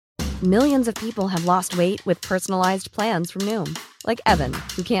Millions of people have lost weight with personalized plans from Noom. Like Evan,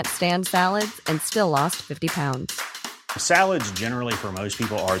 who can't stand salads and still lost 50 pounds. Salads generally for most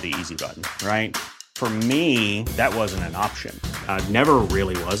people are the easy button, right? For me, that wasn't an option. I never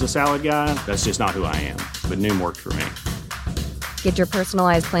really was a salad guy. That's just not who I am. But Noom worked for me. Get your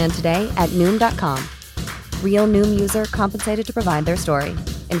personalized plan today at Noom.com. Real Noom user compensated to provide their story.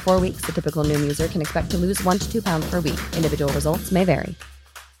 In 4 weeks, the typical Noom user can expect to lose 1 to 2 pounds per week. Individual results may vary.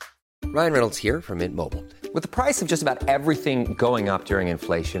 Ryan Reynolds here from Mint Mobile. With the price of just about everything going up during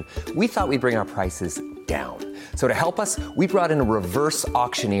inflation, we thought we'd bring our prices down. So to help us, we brought in a reverse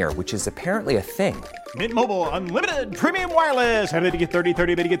auctioneer, which is apparently a thing. Mint Mobile Unlimited Premium Wireless. How to get 30,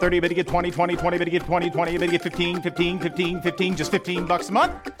 30, bit to get 30, bit to get 20, 20, 20, bit to get 20, 20, bit to get 15, 15, 15, 15, just $15 a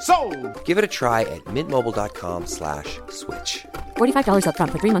month? Sold! Give it a try at mintmobile.com/switch. $45 up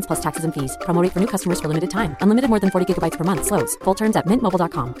front for 3 months plus taxes and fees. Promo rate for new customers for limited time. Unlimited more than 40 gigabytes per month. Slows full terms at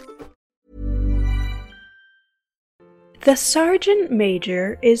mintmobile.com. The Sargent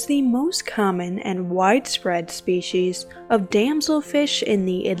Major is the most common and widespread species of damselfish in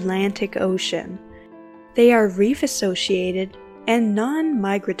the Atlantic Ocean. They are reef-associated and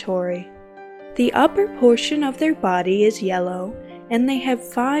non-migratory. The upper portion of their body is yellow, and they have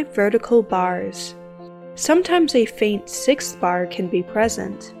 5 vertical bars. Sometimes a faint 6th bar can be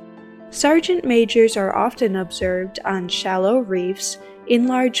present. Sargent Majors are often observed on shallow reefs in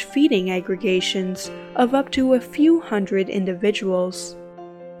large feeding aggregations of up to a few hundred individuals.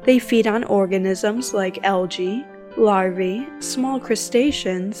 They feed on organisms like algae, larvae, small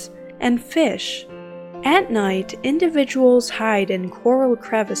crustaceans, and fish. At night, individuals hide in coral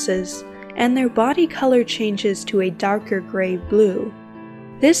crevices, and their body color changes to a darker gray blue.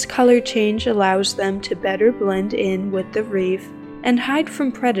 This color change allows them to better blend in with the reef and hide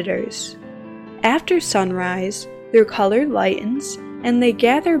from predators. After sunrise, their color lightens and they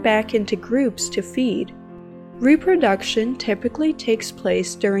gather back into groups to feed. Reproduction typically takes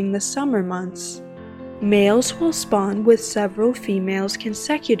place during the summer months. Males will spawn with several females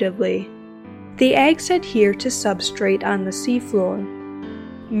consecutively. The eggs adhere to substrate on the seafloor.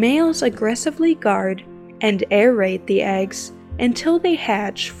 Males aggressively guard and aerate the eggs until they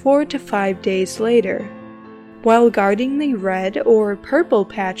hatch 4 to 5 days later. While guarding the red or purple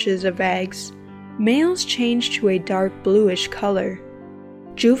patches of eggs, males change to a dark bluish color.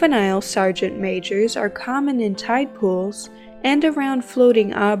 Juvenile Sargent Majors are common in tide pools and around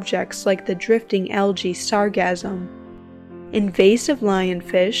floating objects like the drifting algae sargassum. Invasive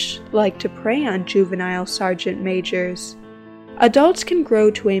lionfish like to prey on juvenile Sargent Majors. Adults can grow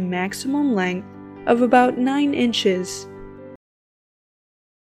to a maximum length of about 9 inches.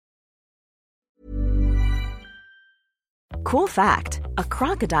 Cool fact, a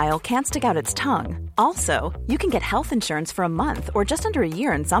crocodile can't stick out its tongue. Also, you can get health insurance for a month or just under a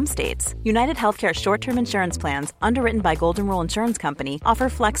year in some states. United Healthcare short-term insurance plans, underwritten by Golden Rule Insurance Company, offer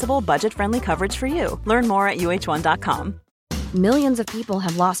flexible, budget-friendly coverage for you. Learn more at uh1.com. Millions of people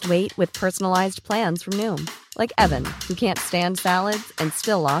have lost weight with personalized plans from Noom. Like Evan, who can't stand salads and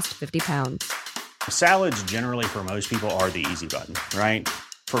still lost 50 pounds. Salads generally for most people are the easy button, right?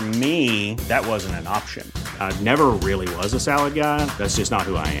 For me, that wasn't an option. I never really was a salad guy. That's just not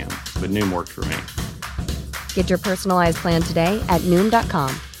who I am. But Noom worked for me. Get your personalized plan today at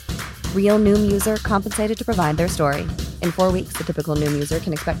Noom.com. Real Noom user compensated to provide their story. In 4 weeks, the typical Noom user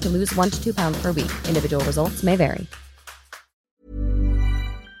can expect to lose 1 to 2 pounds per week. Individual results may vary.